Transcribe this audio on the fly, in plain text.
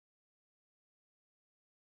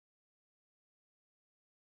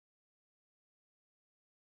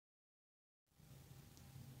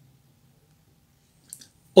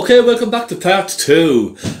Okay, welcome back to part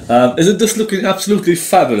 2. Isn't this looking absolutely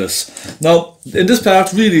fabulous? Now, in this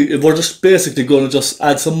part, really, we're just basically going to just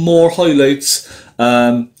add some more highlights,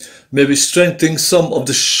 maybe strengthening some of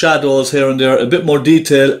the shadows here and there, a bit more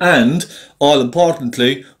detail, and, all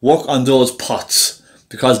importantly, work on those pots.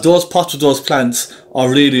 Because those pots with those plants are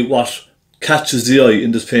really what catches the eye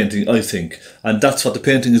in this painting, I think. And that's what the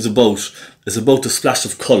painting is about. It's about the splash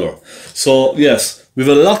of colour. So, yes, we've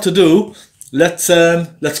a lot to do. Let's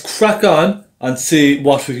crack on and see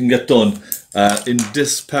what we can get done in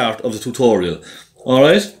this part of the tutorial.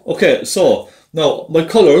 Alright, okay, so now my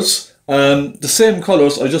colours, the same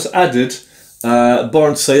colours I just added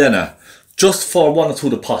burnt sienna, just for one or two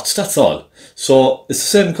of the pots, that's all. So it's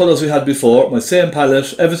the same colours we had before, my same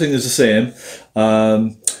palette, everything is the same.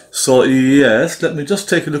 So yes, let me just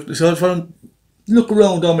take a look, so try and look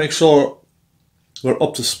around and make sure we're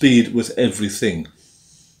up to speed with everything.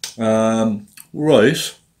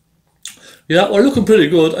 Right, yeah, we're looking pretty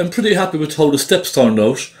good. I'm pretty happy with how the steps turned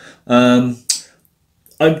out. I'm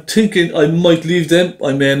thinking I might leave them,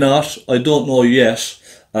 I may not, I don't know yet.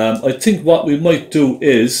 I think what we might do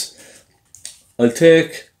is I'll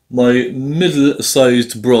take my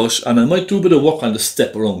middle-sized brush and I might do a bit of work on the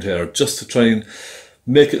step around here just to try and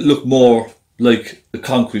make it look more like a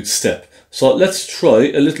concrete step. So let's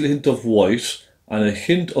try a little hint of white and a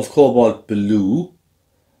hint of cobalt blue.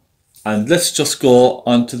 And let's just go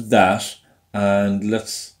onto that and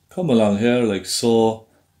let's come along here like so,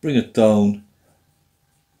 bring it down.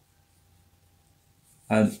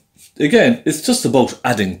 And again, it's just about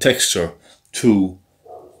adding texture to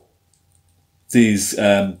these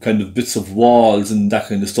kind of bits of walls and that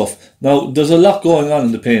kind of stuff. Now, there's a lot going on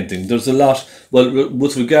in the painting. There's a lot, well,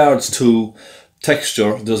 with regards to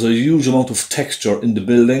texture, there's a huge amount of texture in the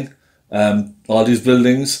building, all these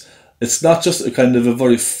buildings. It's not just a kind of a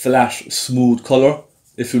very flat, smooth colour,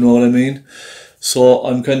 if you know what I mean. So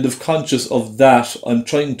I'm kind of conscious of that. I'm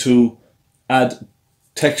trying to add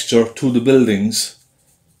texture to the buildings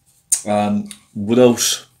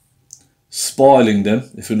without spoiling them,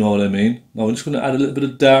 if you know what I mean. Now I'm just going to add a little bit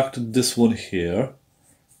of dark to this one here.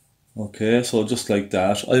 Okay, so just like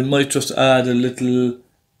that. I might just add a little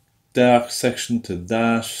dark section to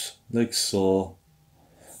that, like so.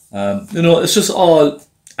 You know, it's just all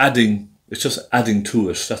adding, it's just adding to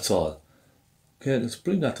it, that's all. Okay, let's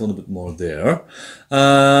bring that down a bit more there.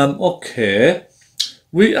 Okay,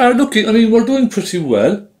 we are looking, I mean, we're doing pretty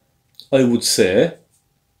well, I would say.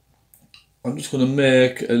 I'm just going to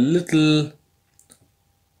make a little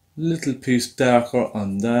piece darker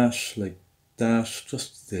on that, like that,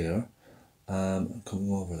 just there. Coming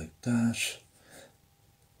over like that.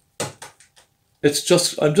 It's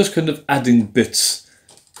just, I'm just kind of adding bits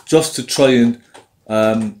just to try and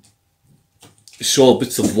show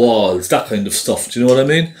bits of walls, that kind of stuff, do you know what I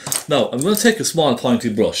mean? Now, I'm going to take a small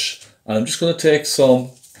pointy brush and I'm just going to take some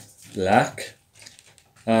black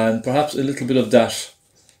and perhaps a little bit of that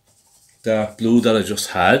dark blue that I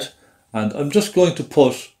just had, and I'm just going to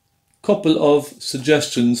put a couple of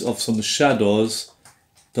suggestions of some shadows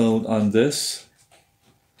down on this,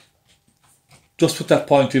 just with that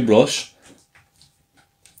pointy brush.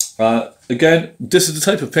 Again, this is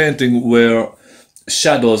the type of painting where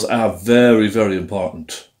shadows are very, very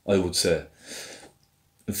important, I would say.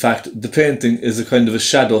 In fact, the painting is a kind of a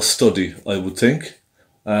shadow study, I would think.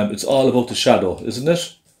 It's all about the shadow, isn't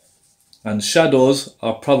it? And shadows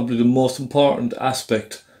are probably the most important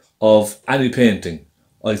aspect of any painting,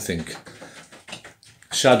 I think.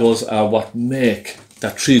 Shadows are what make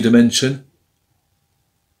that 3D.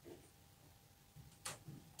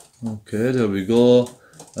 Okay, there we go.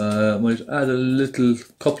 I might add a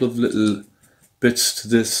couple of little bits to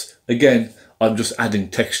this. Again, I'm just adding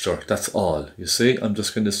texture, that's all, you see. I'm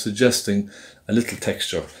just kind of suggesting a little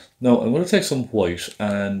texture. Now I'm going to take some white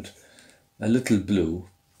and a little blue.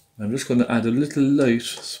 I'm just going to add a little light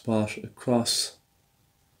spot across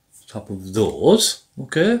the top of those.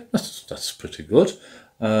 Okay, that's pretty good.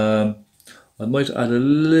 I might add a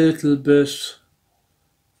little bit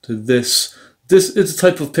to this. This is a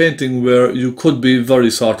type of painting where you could be very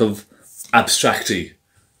sort of abstracty.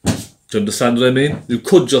 Do you understand what I mean? You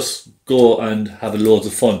could just go and have loads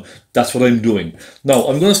of fun. That's what I'm doing. Now,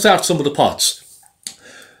 I'm going to start some of the pots.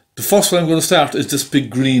 The first one I'm going to start is this big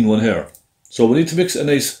green one here. So we need to mix a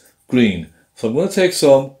nice green. So I'm going to take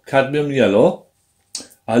some cadmium yellow,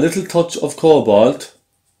 a little touch of cobalt,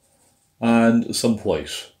 and some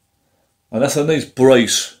white. And that's a nice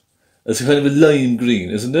bright, it's a kind of a lime green,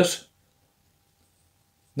 isn't it?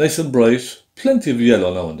 Nice and bright, plenty of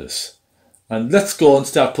yellow now in this. And let's go and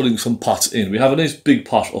start putting some pots in. We have a nice big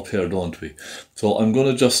pot up here, don't we? So I'm going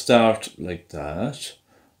to just start like that.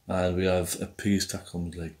 and we have a piece that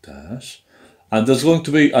comes like that. And there's going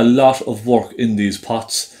to be a lot of work in these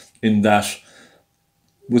pots, in that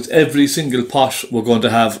with every single pot we're going to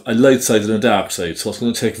have a light side and a dark side, so it's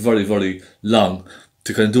going to take very, very long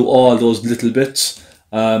to kind of do all those little bits.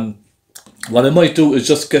 What I might do is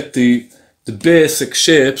just get the basic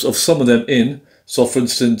shapes of some of them in. So for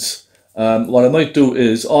instance, what I might do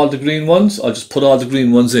is all the green ones, I'll just put all the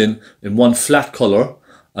green ones in one flat colour,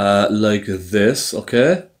 like this,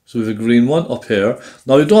 okay? So we have a green one up here.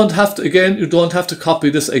 Now you don't have to, again, you don't have to copy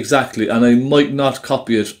this exactly, and I might not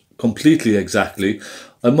copy it completely exactly.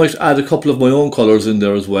 I might add a couple of my own colours in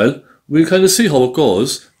there as well. We'll kind of see how it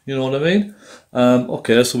goes, you know what I mean?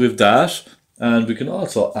 Okay, so we have that, and we can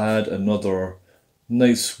also add another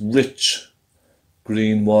nice rich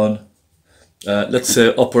green one. Let's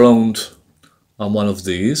say up around on one of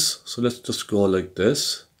these. So let's just go like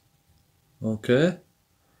this. Okay,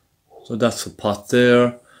 so that's a pot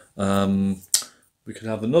there. We can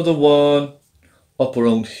have another one up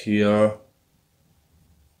around here,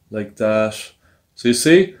 like that. So you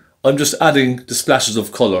see, I'm just adding the splashes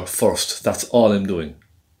of colour first. That's all I'm doing.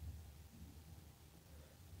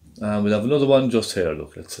 And we'll have another one just here,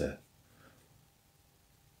 look, let's say.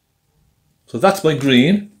 So that's my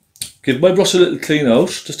green. Give my brush a little clean out,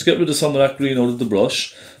 just to get rid of some of that green out of the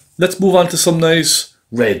brush. Let's move on to some nice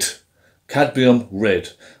red. Cadmium red.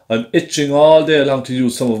 I'm itching all day long to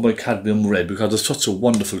use some of my cadmium red because it's such a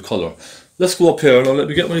wonderful colour. Let's go up here now, let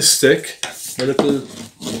me get my stick, my little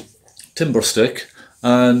timber stick,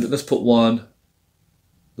 and let's put one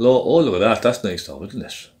low. Oh, look at that, that's nice now, isn't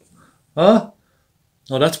it? Huh?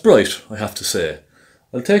 Oh, that's bright, I have to say.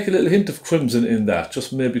 I'll take a little hint of crimson in that,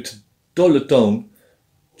 just maybe to dull it down,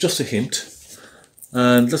 just a hint.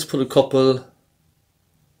 And let's put a couple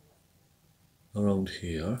around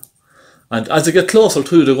here. And as they get closer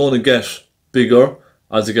to you, they're going to get bigger.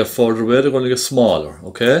 As they get further away, they're going to get smaller,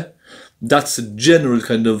 okay? That's a general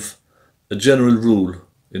kind of, a general rule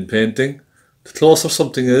in painting. The closer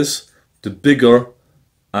something is, the bigger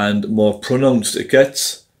and more pronounced it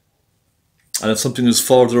gets. And if something is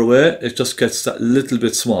further away, it just gets that little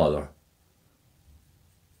bit smaller.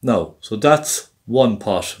 Now, so that's one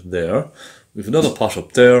pot there. We have another pot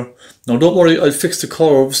up there. Now don't worry, I'll fix the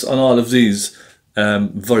curves on all of these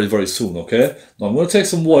very, very soon, okay? Now I'm going to take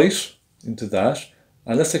some white into that,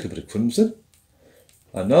 and let's take a bit of crimson.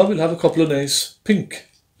 And now we'll have a couple of nice pink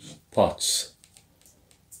pots.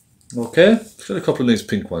 Okay, let's get a couple of nice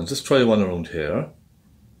pink ones. Let's try one around here.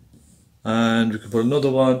 And we can put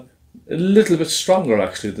another one, a little bit stronger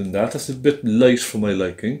actually than that. That's a bit light for my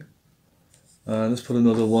liking. And let's put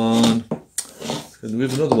another one. And we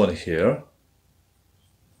have another one here.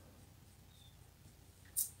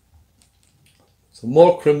 Some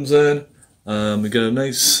more crimson. We get a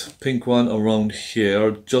nice pink one around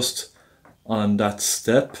here, just on that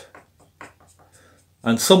step.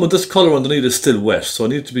 And some of this colour underneath is still wet, so I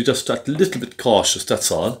need to be just a little bit cautious,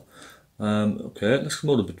 that's all. Okay, let's come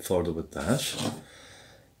out a bit further with that.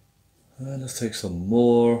 And let's take some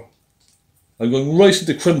more. I'm going right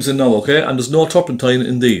into crimson now, okay? And there's no turpentine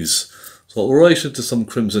in these. So right into some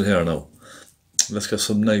crimson here now. Let's get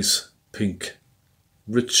some nice pink,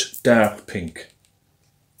 rich dark pink.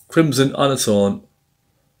 Crimson on its own.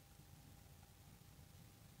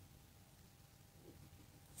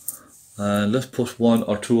 And let's put one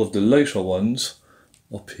or two of the lighter ones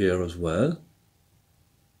up here as well.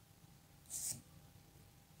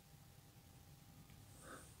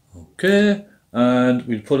 Okay, and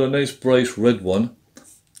we'll put a nice bright red one.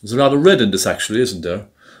 There's a lot of red in this actually, isn't there?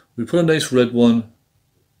 We'll put a nice red one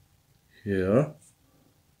here.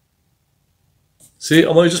 See,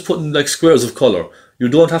 I'm only just putting like squares of colour. You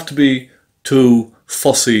don't have to be too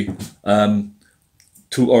fussy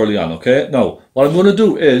too early on, okay? Now, what I'm going to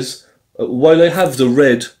do is, while I have the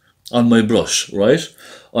red on my brush, right,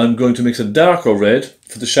 I'm going to mix a darker red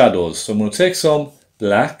for the shadows. So I'm going to take some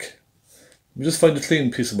black. Let me just find a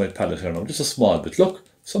clean piece of my palette here now, just a small bit. Look,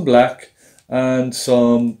 some black and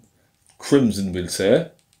some crimson, we'll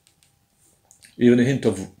say. Even a hint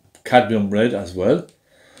of cadmium red as well.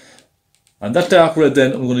 And that dark red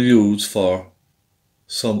then I'm going to use for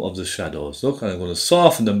some of the shadows. Look, and I'm going to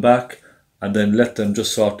soften them back and then let them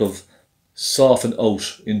just sort of soften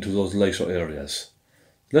out into those lighter areas.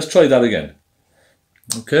 Let's try that again.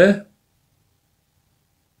 Okay.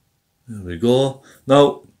 There we go.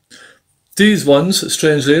 Now, these ones,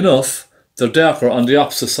 strangely enough, they're darker on the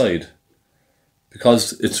opposite side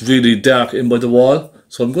because it's really dark in by the wall.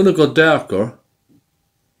 So I'm going to go darker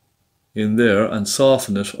in there and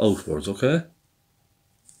soften it outwards, okay?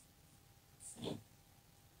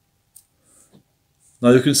 Now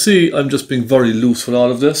you can see I'm just being very loose with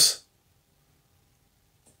all of this.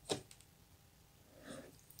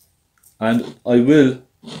 And I will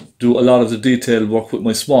do a lot of the detail work with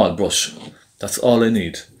my small brush. That's all I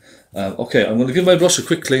need. Okay, I'm going to give my brush a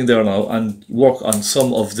quick clean there now and work on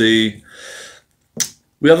some of the...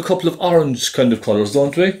 We have a couple of orange kind of colours,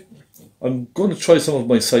 don't we? I'm going to try some of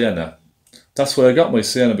my sienna. That's why I got my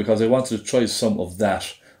sienna, because I wanted to try some of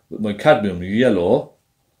that with my cadmium yellow.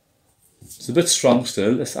 It's a bit strong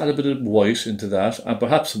still. Let's add a bit of white into that and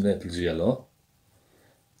perhaps some Naples yellow.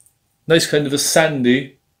 Nice kind of a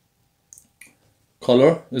sandy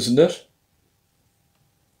colour, isn't it?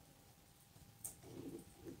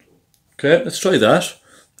 Okay, let's try that.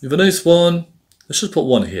 We have a nice one. Let's just put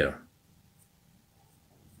one here.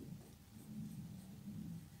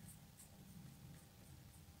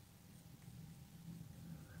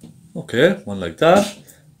 Okay, one like that.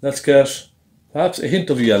 Let's get perhaps a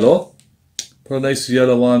hint of yellow. Put a nice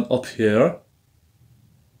yellow one up here.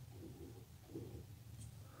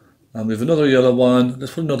 And we have another yellow one.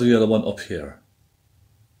 Let's put another yellow one up here.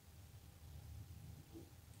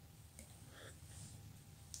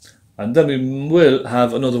 And then we will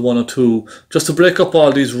have another one or two, just to break up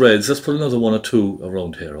all these reds. Let's put another one or two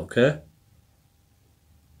around here, okay?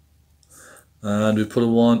 And we put a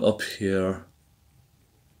one up here.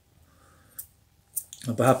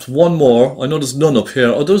 And perhaps one more. I know there's none up here.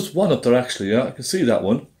 Oh, there's one up there actually, yeah, I can see that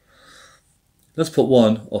one. Let's put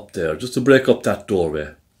one up there, just to break up that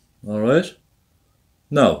doorway. Alright?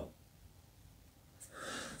 Now,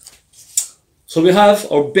 so we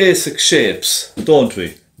have our basic shapes, don't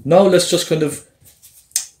we? Now let's just kind of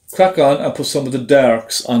crack on and put some of the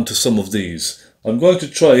darks onto some of these. I'm going to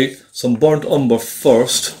try some burnt umber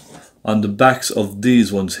first on the backs of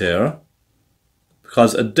these ones here,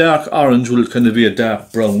 because a dark orange will kind of be a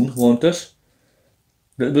dark brown, won't it?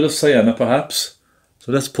 A little bit of sienna perhaps.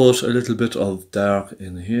 So let's put a little bit of dark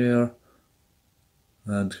in here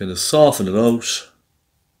and kind of soften it out.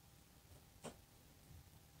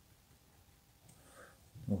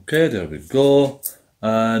 Okay, there we go.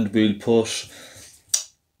 And we'll put,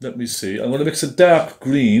 let me see, I'm going to mix a dark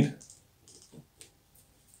green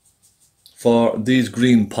for these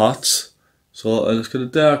green pots. So let's get a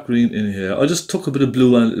dark green in here. I just took a bit of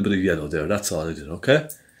blue and a little bit of yellow there. That's all I did, okay?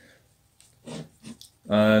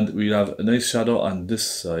 And we have a nice shadow on this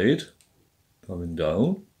side coming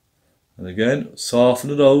down. And again, soften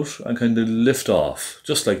it out and kind of lift off,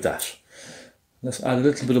 just like that. Let's add a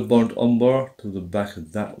little bit of burnt umber to the back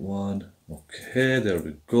of that one. Okay, there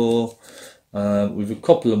we go. We've a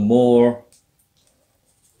couple of more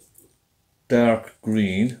dark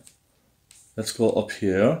green. Let's go up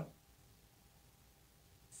here.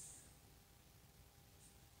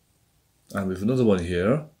 And we have another one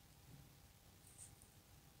here.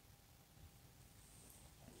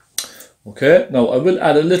 Okay, now I will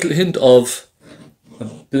add a little hint of a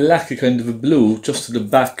blacky kind of a blue just to the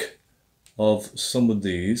back of some of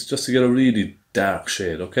these, just to get a really dark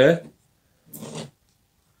shade, okay?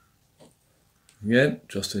 Again,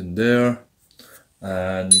 just in there.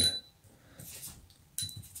 And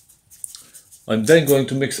I'm then going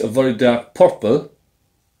to mix a very dark purple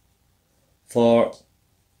for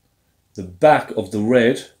the back of the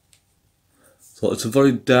red. So it's a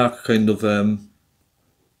very dark kind of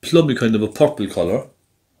plummy kind of a purple colour.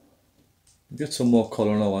 Get some more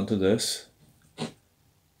colour now onto this.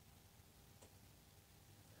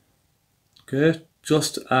 Okay,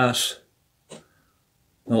 just at...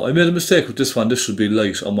 Now I made a mistake with this one. This should be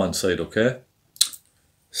light on one side, okay?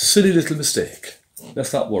 Silly little mistake.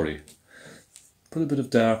 Let's not worry. Put a bit of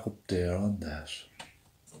dark up there on that.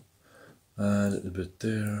 And a little bit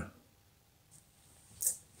there.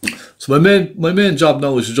 So my main job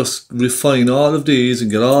now is to just refine all of these and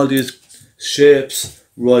get all these shapes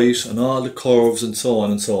right and all the curves and so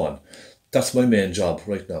on and so on. That's my main job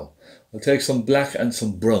right now. I'll take some black and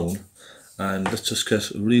some brown and let's just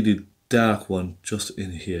get a really dark one just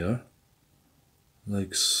in here,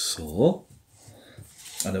 like so.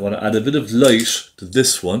 And I want to add a bit of light to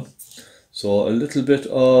this one. So a little bit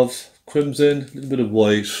of crimson, a little bit of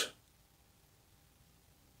white.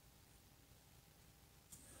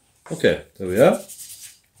 Okay, there we are.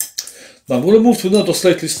 Now I'm going to move to another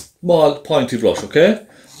slightly small pointy brush, okay?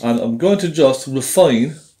 And I'm going to just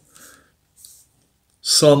refine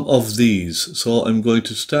some of these. So I'm going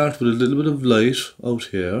to start with a little bit of light out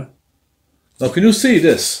here. Now can you see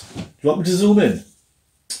this? Do you want me to zoom in?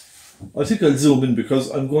 I think I'll zoom in because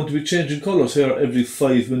I'm going to be changing colours here every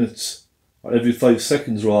 5 minutes, or every 5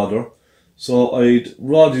 seconds rather. So I'd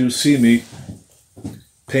rather you see me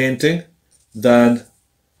painting than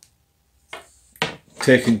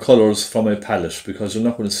taking colours from my palette because you're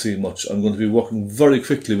not going to see much. I'm going to be working very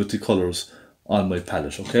quickly with the colours on my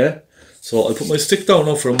palette, okay? So I'll put my stick down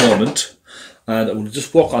now for a moment and I will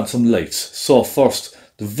just work on some lights. So first,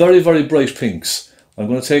 the very, very bright pinks. I'm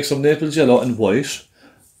going to take some Naples yellow and white,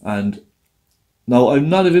 and now I'm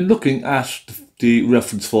not even looking at the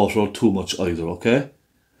reference photo too much either, okay?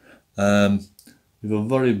 We have a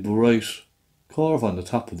very bright curve on the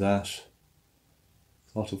top of that.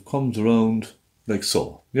 Sort of comes around like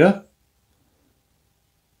so, yeah?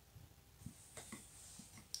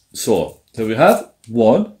 So, there we have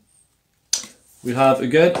one. We have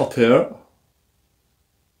again up here,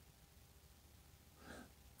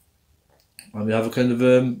 and we have a kind of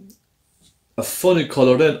a funny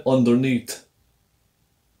colour then underneath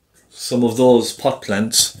some of those pot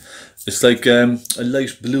plants. It's like a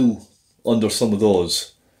light blue under some of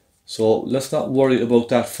those. So let's not worry about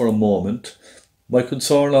that for a moment. My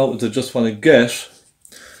concern now is I just want to get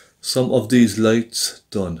some of these lights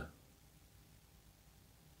done.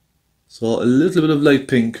 So a little bit of light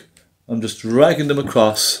pink, I'm just dragging them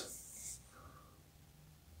across.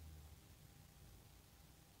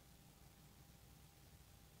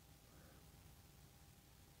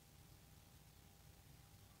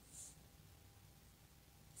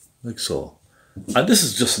 Like so. And this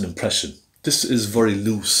is just an impression. This is very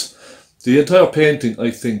loose. The entire painting,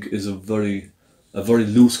 I think, is a very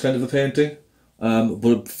loose kind of a painting.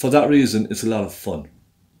 But for that reason, it's a lot of fun.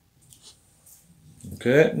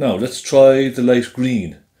 Okay, now let's try the light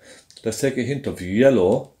green. Let's take a hint of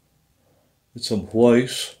yellow with some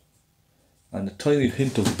white and a tiny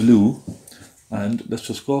hint of blue. And let's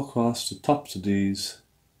just go across the tops of these.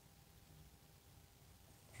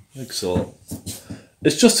 Like so.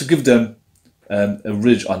 It's just to give them a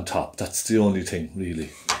ridge on top. That's the only thing, really.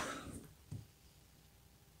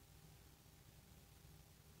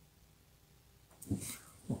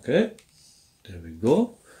 Okay, there we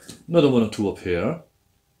go. Another one or two up here.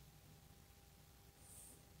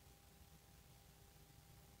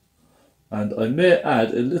 And I may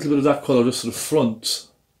add a little bit of that colour just to the front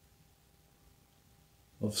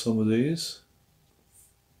of some of these.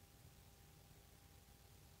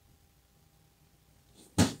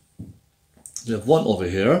 We have one over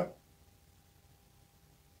here.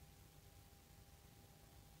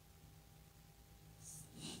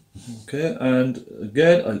 Okay, and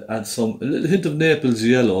again I'll add a little hint of Naples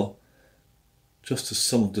yellow just to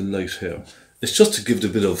some of the light here. It's just to give it a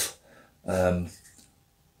bit of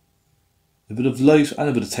light and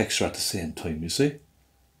a bit of texture at the same time, you see?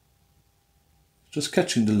 Just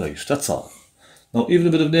catching the light, that's all. Now even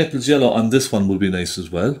a bit of Naples yellow on this one would be nice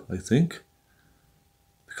as well, I think.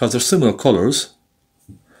 Because they're similar colours.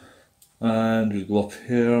 And we'll go up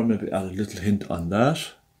here, maybe add a little hint on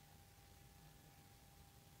that.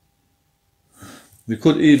 We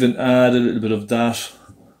could even add a little bit of that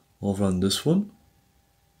over on this one.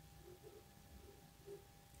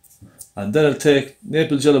 And then I'll take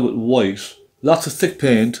Naples yellow with white, lots of thick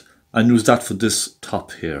paint, and use that for this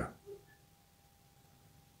top here.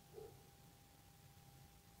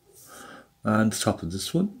 And the top of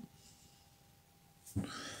this one.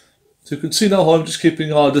 So you can see now how I'm just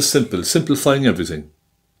keeping all this simple, simplifying everything.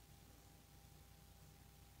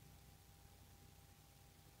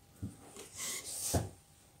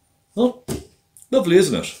 Oh, lovely,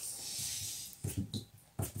 isn't it?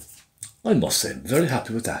 I must say I'm very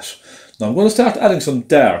happy with that. Now I'm going to start adding some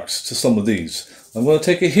darks to some of these. I'm going to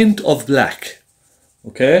take a hint of black,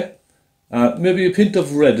 okay? Maybe a hint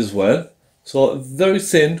of red as well. So a very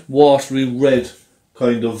thin, watery red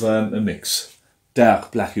kind of a mix.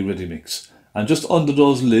 Dark, blacky, reddy mix. And just under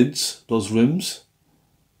those lids, those rims,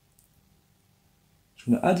 just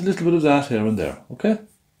going to add a little bit of that here and there, okay?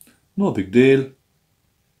 No big deal.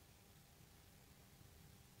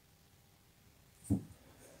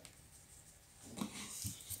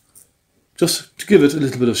 Just to give it a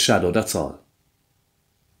little bit of shadow, that's all.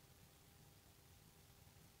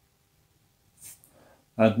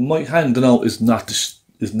 And my hand now is not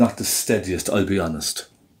the steadiest, I'll be honest.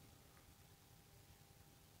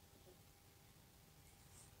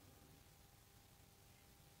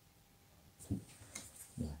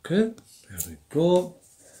 Okay, there we go.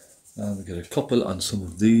 And we get a couple on some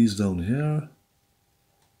of these down here.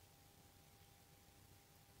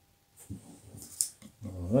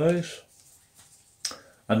 Alright.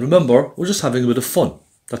 And remember, we're just having a bit of fun.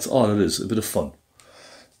 That's all it is, a bit of fun.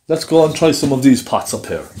 Let's go and try some of these pots up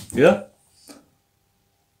here, yeah?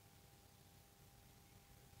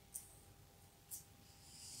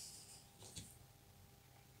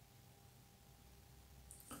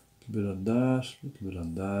 A bit on that, a little bit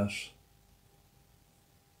on that.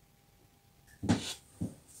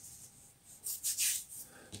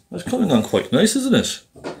 That's coming on quite nice, isn't it?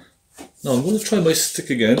 Now I'm going to try my stick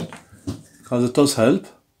again, because it does help.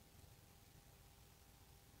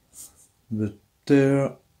 A bit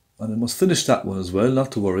there, and I must finish that one as well,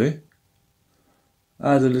 not to worry.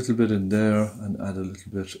 Add a little bit in there, and add a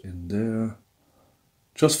little bit in there.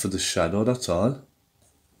 Just for the shadow, that's all.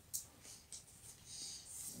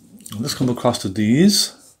 And let's come across to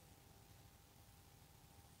these.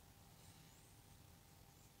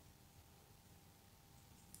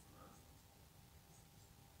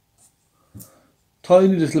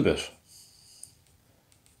 Tiny little bit.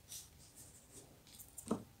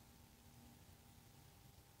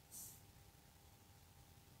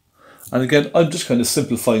 And again, I'm just kind of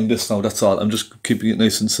simplifying this now, that's all. I'm just keeping it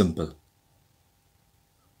nice and simple.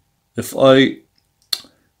 If I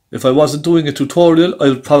wasn't doing a tutorial, I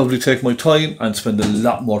would probably take my time and spend a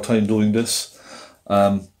lot more time doing this.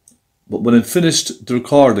 But when I'm finished the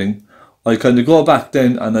recording, I kind of go back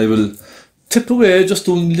then and I will tip away just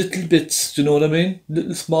doing little bits, do you know what I mean?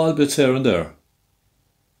 Little small bits here and there.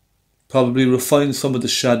 Probably refine some of the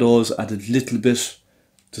shadows, add a little bit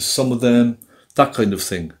to some of them, that kind of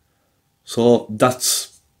thing. So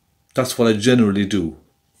that's what I generally do.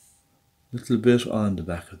 Little bit on the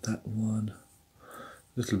back of that one,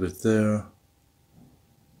 little bit there.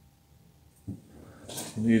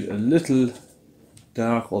 You need a little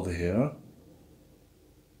dark over here.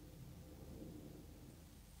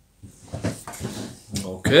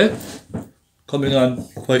 Okay, coming on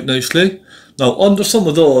quite nicely. Now under some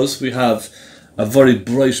of those we have a very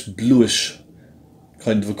bright bluish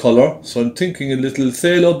kind of a colour. So I'm thinking a little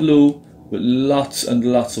phthalo blue with lots and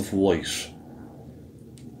lots of white.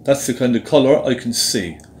 That's the kind of colour I can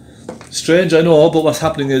see. Strange, I know, but what's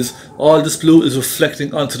happening is all this blue is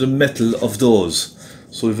reflecting onto the metal of those.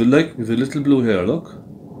 So if you like, we have a little blue here, look.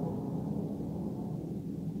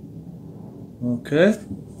 Okay.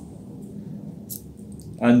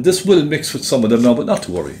 And this will mix with some of them now, but not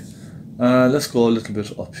to worry. Let's go a little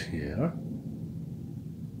bit up here.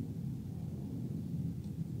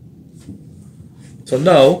 So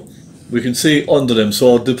now we can see under them.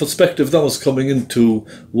 So the perspective now is coming into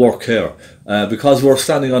work here. Because we're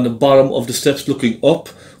standing on the bottom of the steps looking up,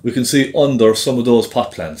 we can see under some of those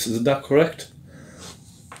pot plants. Isn't that correct?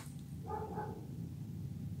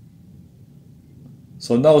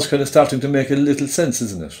 So now it's kind of starting to make a little sense,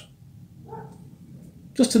 isn't it?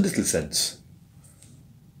 Just a little sense.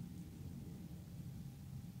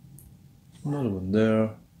 Another one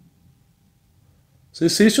there. So you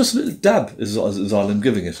see, it's just a little dab is all I'm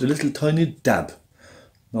giving it. A little tiny dab.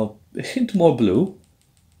 Now, a hint more blue.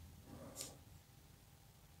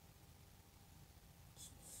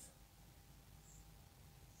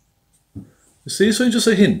 You see, so just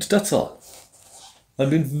a hint, that's all. I'm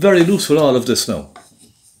being very loose with all of this now.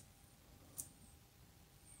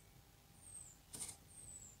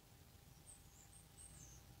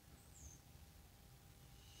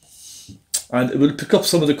 And it will pick up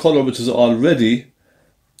some of the colour which is already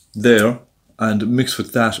there and mix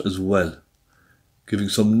with that as well, giving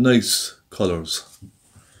some nice colours.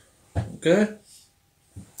 Okay,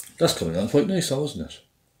 that's coming on quite nice now, isn't it?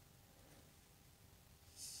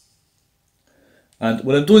 And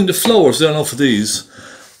when I'm doing the flowers there now for these,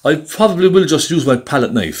 I probably will just use my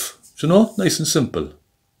palette knife. Do you know? Nice and simple.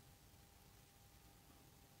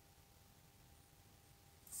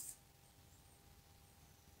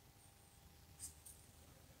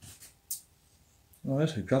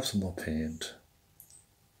 Alright, I grab some more paint.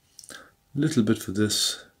 A little bit for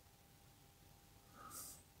this.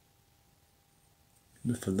 A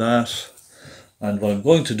bit for that. And what I'm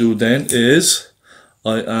going to do then is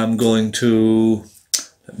I am going to,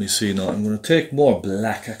 let me see now, I'm going to take more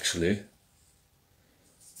black actually.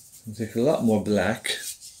 I'll take a lot more black.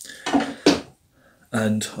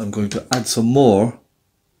 And I'm going to add some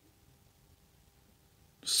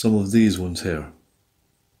of these ones here.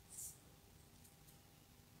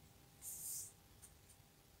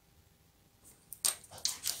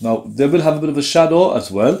 Now they will have a bit of a shadow as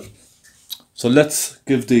well, so let's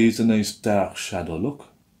give these a nice dark shadow look,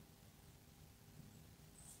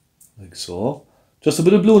 like so. Just a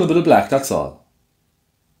bit of blue and a bit of black, that's all.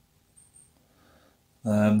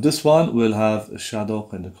 This one will have a shadow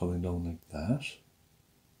kind of coming down like that.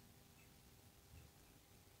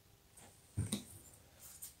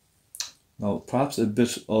 Now perhaps a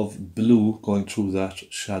bit of blue going through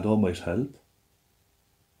that shadow might help.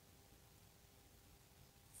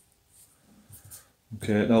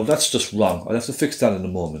 Okay, now that's just wrong. I'll have to fix that in a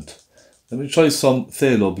moment. Let me try some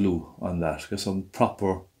phthalo blue on that. Get some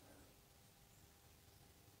proper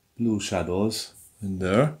blue shadows in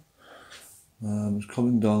there. It's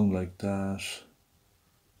coming down like that.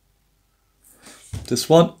 This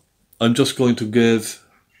one, I'm just going to give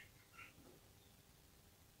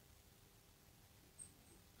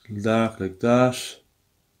dark like that.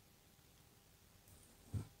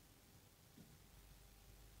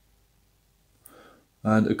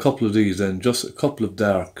 And a couple of these then, just a couple of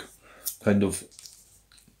dark, kind of,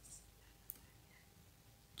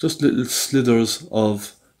 just little slithers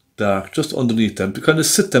of dark just underneath them to kind of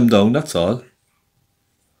sit them down, that's all.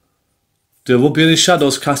 There won't be any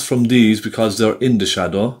shadows cast from these because they're in the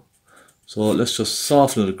shadow. So let's just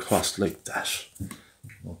soften it across like that.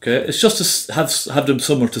 Okay, it's just to have them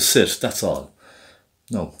somewhere to sit, that's all.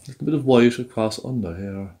 Now, a little bit of white across under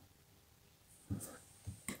here.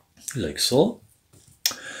 Like so.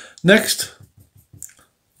 Next,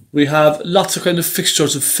 we have lots of kind of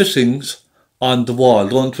fixtures of fittings on the wall,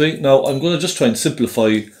 don't we? Now, I'm going to just try and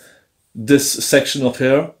simplify this section up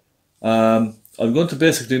here. I'm going to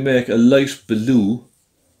basically make a light blue,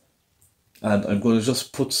 and I'm going to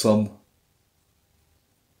just put some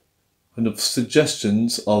kind of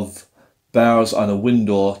suggestions of bars on a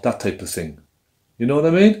window, that type of thing. You know what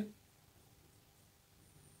I mean?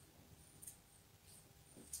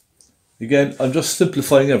 Again, I'm just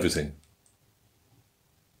simplifying everything.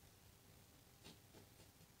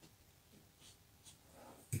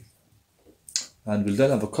 And we'll then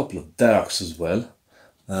have a couple of darks as well.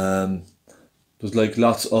 There's like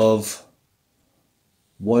lots of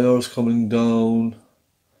wires coming down,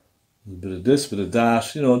 a bit of this, bit of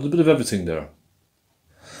that, you know, there's a bit of everything there.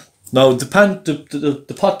 Now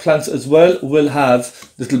the pot plants as well will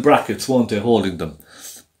have little brackets, won't they, holding them.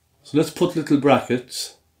 So let's put little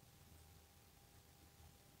brackets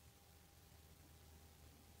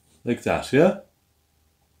like that, yeah?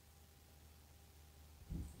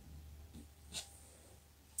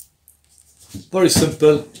 Very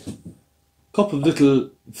simple. Couple of little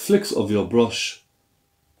flicks of your brush.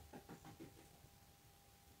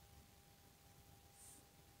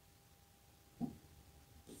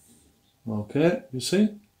 Okay, you see?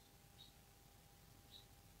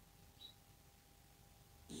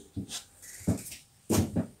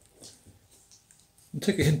 I'll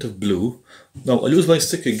take a hint of blue. Now I'll use my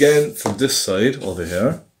stick again for this side over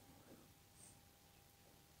here.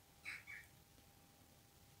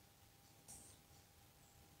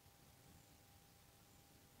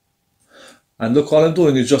 And look, all I'm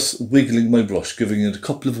doing is just wiggling my brush, giving it a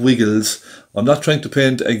couple of wiggles. I'm not trying to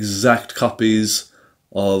paint exact copies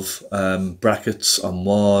of brackets on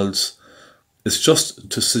walls. It's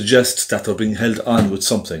just to suggest that they're being held on with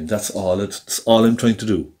something. That's all. That's all I'm trying to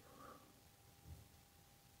do.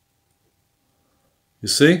 You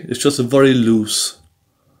see? It's just a very loose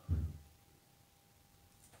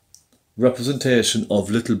representation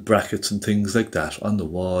of little brackets and things like that on the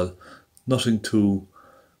wall. Nothing too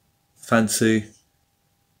fancy.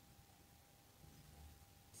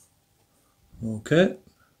 Okay.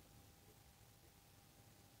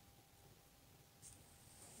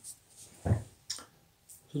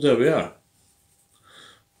 So there we are.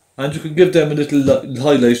 And you can give them a little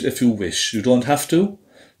highlight if you wish. You don't have to.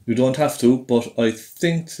 You don't have to, but I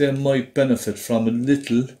think they might benefit from a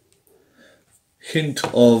little hint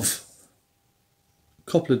of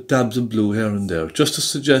a couple of dabs of blue here and there, just to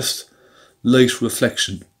suggest light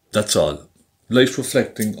reflection. That's all. Light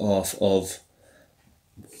reflecting off of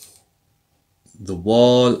the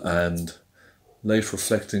wall and light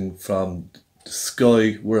reflecting from the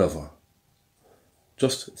sky, wherever.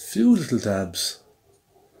 Just a few little dabs.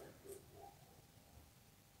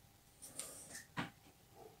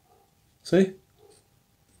 See?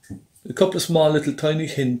 A couple of small little tiny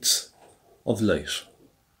hints of light.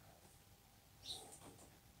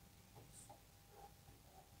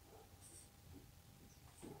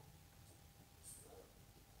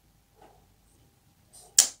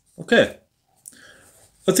 Okay,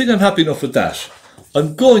 I think I'm happy enough with that.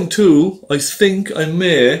 I'm going to, I think I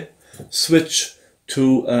may switch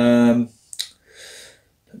to,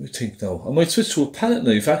 let me think now, I might switch to a palette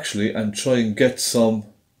knife actually and try and get some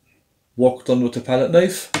work done with the palette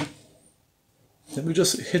knife. Let me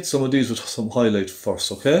just hit some of these with some highlight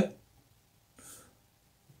first, okay?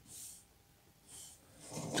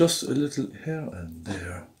 Just a little here and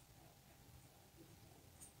there.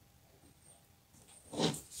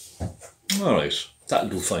 Alright, that'll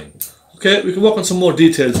do fine. Okay, we can work on some more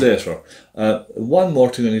details later. One more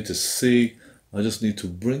thing I need to see. I just need to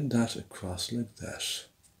bring that across like that.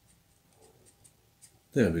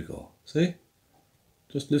 There we go. See?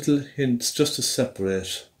 Just little hints just to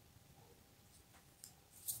separate.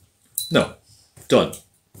 No, done.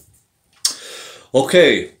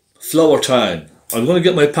 Okay, flower time. I'm going to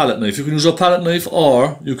get my palette knife. You can use a palette knife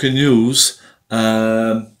or you can use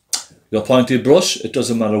your pointy brush, it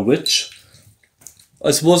doesn't matter which.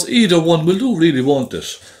 I suppose either one will do, really, won't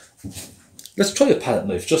it? Let's try a palette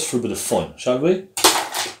knife just for a bit of fun, shall we?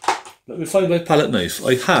 Let me find my palette knife.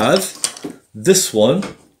 I have this one,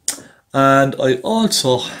 and I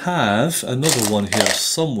also have another one here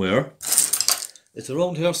somewhere. It's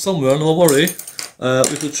around here somewhere, no worry.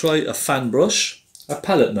 We could try a fan brush, a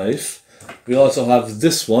palette knife. We also have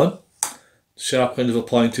this one, sharp kind of a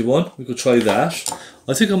pointy one. We could try that.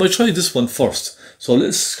 I think I might try this one first. So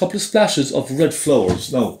let's couple of splashes of red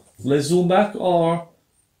flowers. Now, will I zoom back, or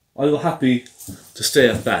are you happy to stay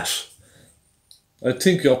at that? I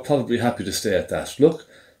think you're probably happy to stay at that. Look,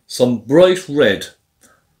 some bright red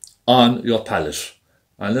on your palette.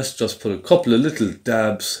 And let's just put a couple of little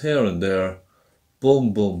dabs here and there.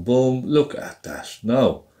 Boom, boom, boom. Look at that.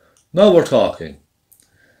 Now we're talking.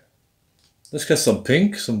 Let's get some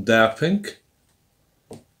pink, some dark pink.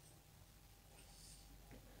 A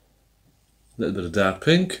little bit of dark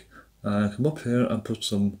pink. And come up here and put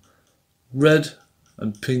some red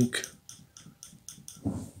and pink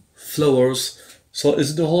flowers. So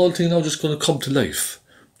isn't the whole thing now just going to come to life?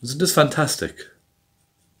 Isn't this fantastic?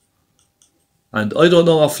 And I don't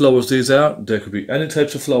know what flowers these are. There could be any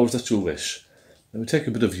types of flowers that you wish. Let me take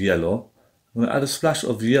a bit of yellow. I'm going to add a splash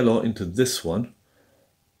of yellow into this one.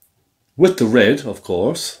 With the red, of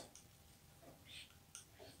course.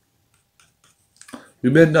 We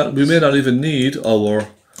may not even need our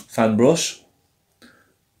fan brush.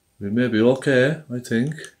 We may be okay, I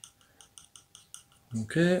think.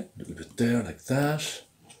 Okay, a little bit there, like that.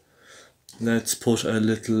 Let's put a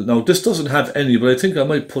little... Now, this doesn't have any, but I think I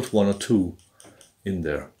might put one or two in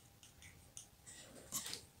there.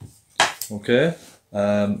 Okay,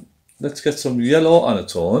 let's get some yellow on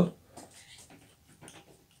its own.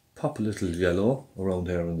 Pop a little yellow around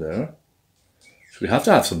here and there. So we have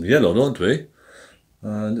to have some yellow, don't we?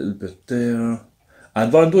 A little bit there.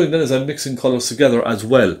 And what I'm doing then is I'm mixing colours together as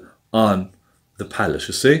well on the palette,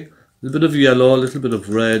 you see? A little bit of yellow, a little bit of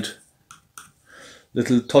red,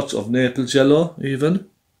 little touch of Naples yellow even,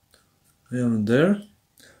 here and there.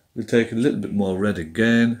 We'll take a little bit more red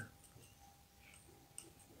again.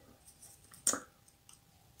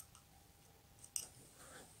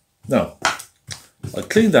 Now, I'll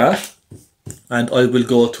clean that, and I will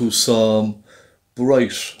go to some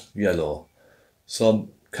bright yellow,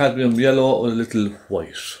 some cadmium yellow or a little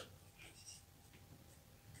white.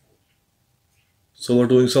 So we're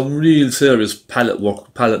doing some real serious palette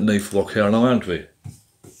knife work here now, aren't we?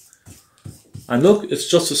 And look, it's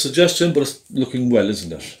just a suggestion, but it's looking well,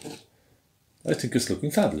 isn't it? I think it's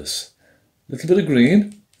looking fabulous. A little bit of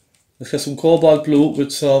green. Let's get some cobalt blue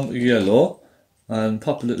with some yellow, and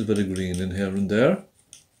pop a little bit of green in here and there.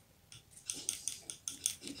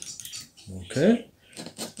 Okay.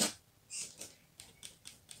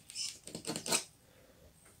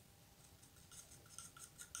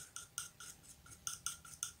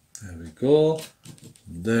 There we go.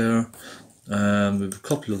 There. We have a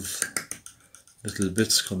couple of little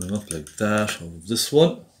bits coming up like that of this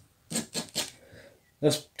one.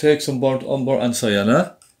 Let's take some burnt umber and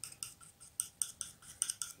sienna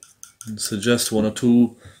and suggest one or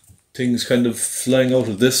two things kind of flying out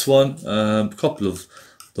of this one. A couple of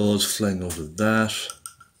those flying out of that.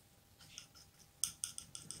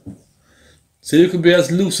 So you can be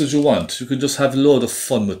as loose as you want. You can just have a load of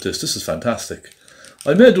fun with this. This is fantastic.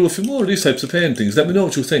 I may do a few more of these types of paintings. Let me know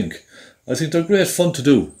what you think. I think they're great fun to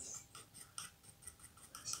do.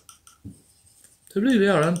 They really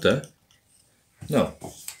are, aren't they? Now,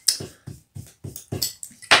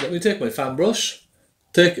 let me take my fan brush.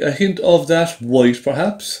 Take a hint of that white,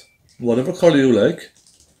 perhaps. Whatever colour you like.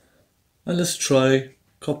 And let's try a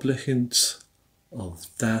couple of hints of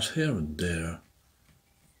that here and there.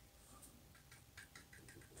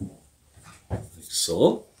 Like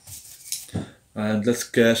so. And let's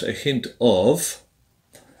get a hint of,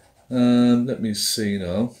 let me see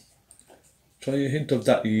now, try a hint of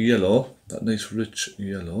that yellow, that nice rich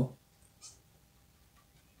yellow.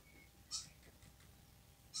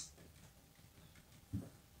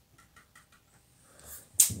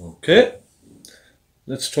 Okay,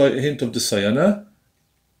 let's try a hint of the sienna.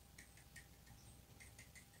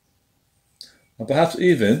 And perhaps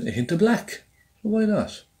even a hint of black, why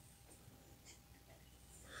not?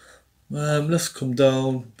 Let's come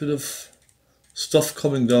down, a bit of stuff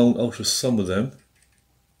coming down out of some of them.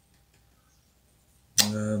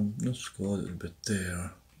 Let's go a little bit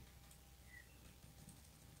there.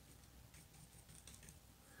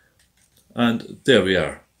 And there we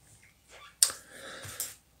are.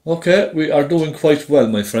 Okay, we are doing quite well,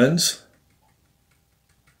 my friends.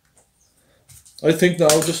 I think now,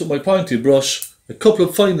 just with my pointy brush, a couple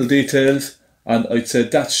of final details, and I'd say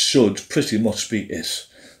that should pretty much be it,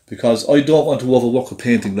 because I don't want to overwork a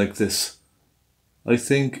painting like this. I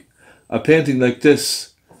think a painting like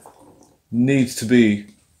this needs to be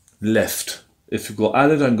left. If you go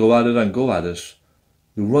at it and go at it and go at it,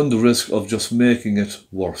 you run the risk of just making it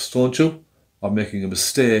worse, don't you? Or making a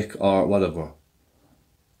mistake or whatever.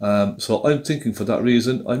 So I'm thinking for that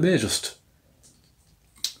reason, I may just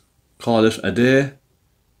call it a day.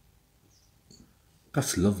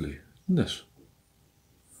 That's lovely, isn't it?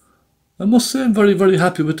 I must say I'm very, very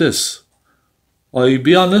happy with this. I'll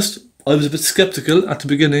be honest, I was a bit skeptical at the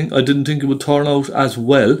beginning. I didn't think it would turn out as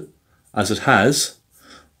well as it has.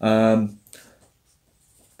 But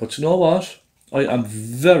you know what? I am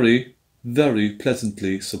very, very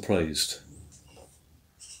pleasantly surprised.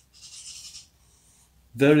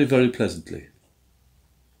 Very, very pleasantly.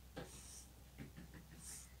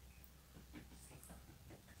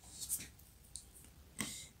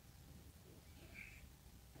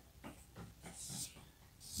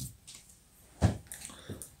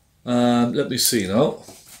 Let me see now.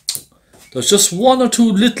 There's just one or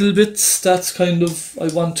two little bits that's kind of I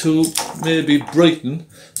want to maybe brighten.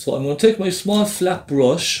 So I'm going to take my small flat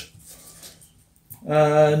brush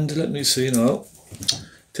and let me see now.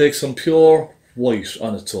 Take some pure white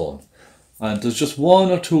on its own. And there's just one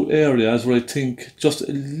or two areas where I think just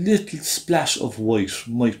a little splash of white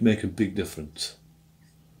might make a big difference.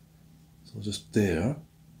 So just there.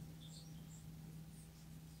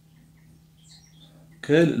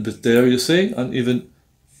 Okay, a little bit there, you see, and even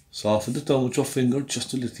soften it down with your finger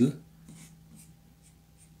just a little.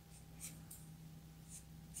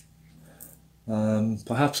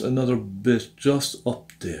 Perhaps another bit just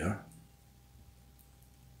up there.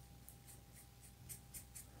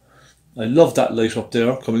 I love that light up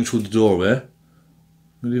there coming through the doorway.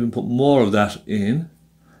 We'll even put more of that in.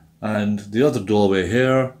 And the other doorway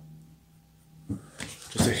here,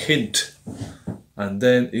 just a hint. And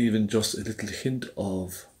then even just a little hint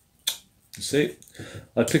of, you see,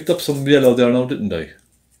 I picked up some yellow there now, didn't I?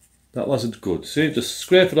 That wasn't good. See, just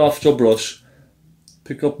scrape it off your brush,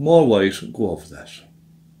 pick up more white and go over that.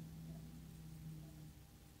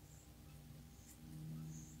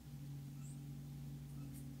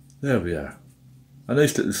 There we are. A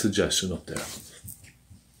nice little suggestion up there.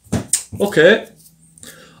 Okay,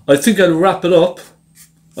 I think I'll wrap it up.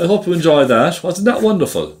 I hope you enjoyed that. Wasn't that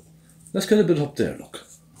wonderful? Let's get a bit up there, look.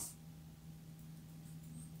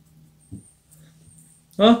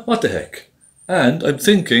 Huh? What the heck? And I'm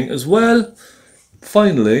thinking as well,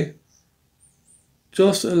 finally,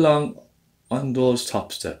 just along on those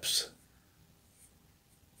top steps.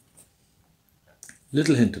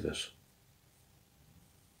 Little hint of it.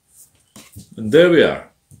 And there we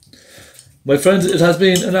are. My friends, it has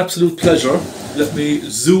been an absolute pleasure. Let me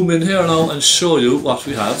zoom in here now and show you what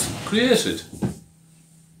we have created.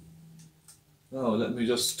 Now let me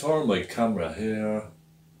just turn my camera here,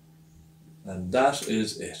 and that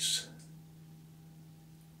is it.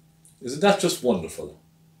 Isn't that just wonderful?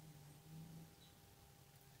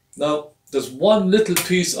 Now there's one little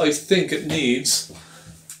piece I think it needs,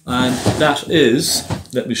 and that is,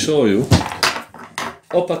 let me show you,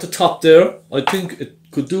 up at the top there. I think it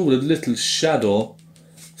could do with a little shadow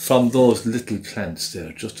from those little plants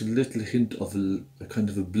there, just a little hint of a kind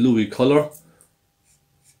of a bluey colour.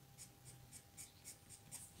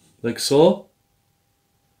 Like so,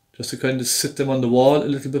 just to kind of sit them on the wall a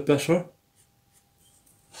little bit better.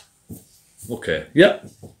 Okay, yeah.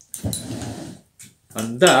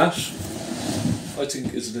 And that, I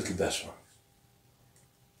think, is a little better.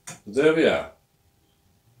 There we are.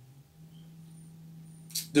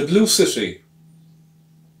 The Blue City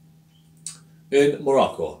in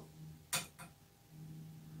Morocco.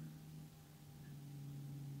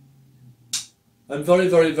 I'm very,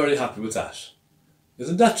 very, very happy with that.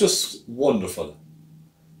 Isn't that just wonderful?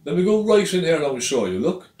 Let me go right in here and I will show you.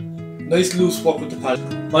 Look, nice loose work with the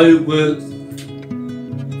palette. I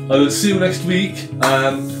will see you next week.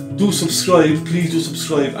 Do subscribe, please do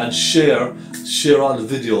subscribe and share all the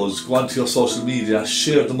videos. Go onto your social media,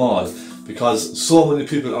 share them all, because so many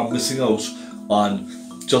people are missing out on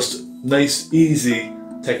just nice, easy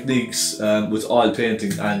techniques with oil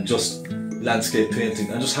painting and just landscape painting,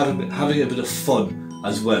 and just having a bit of fun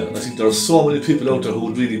as well. I think there are so many people out there who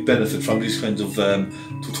would really benefit from these kinds of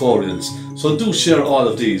tutorials. So do share all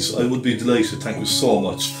of these. I would be delighted. Thank you so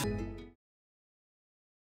much.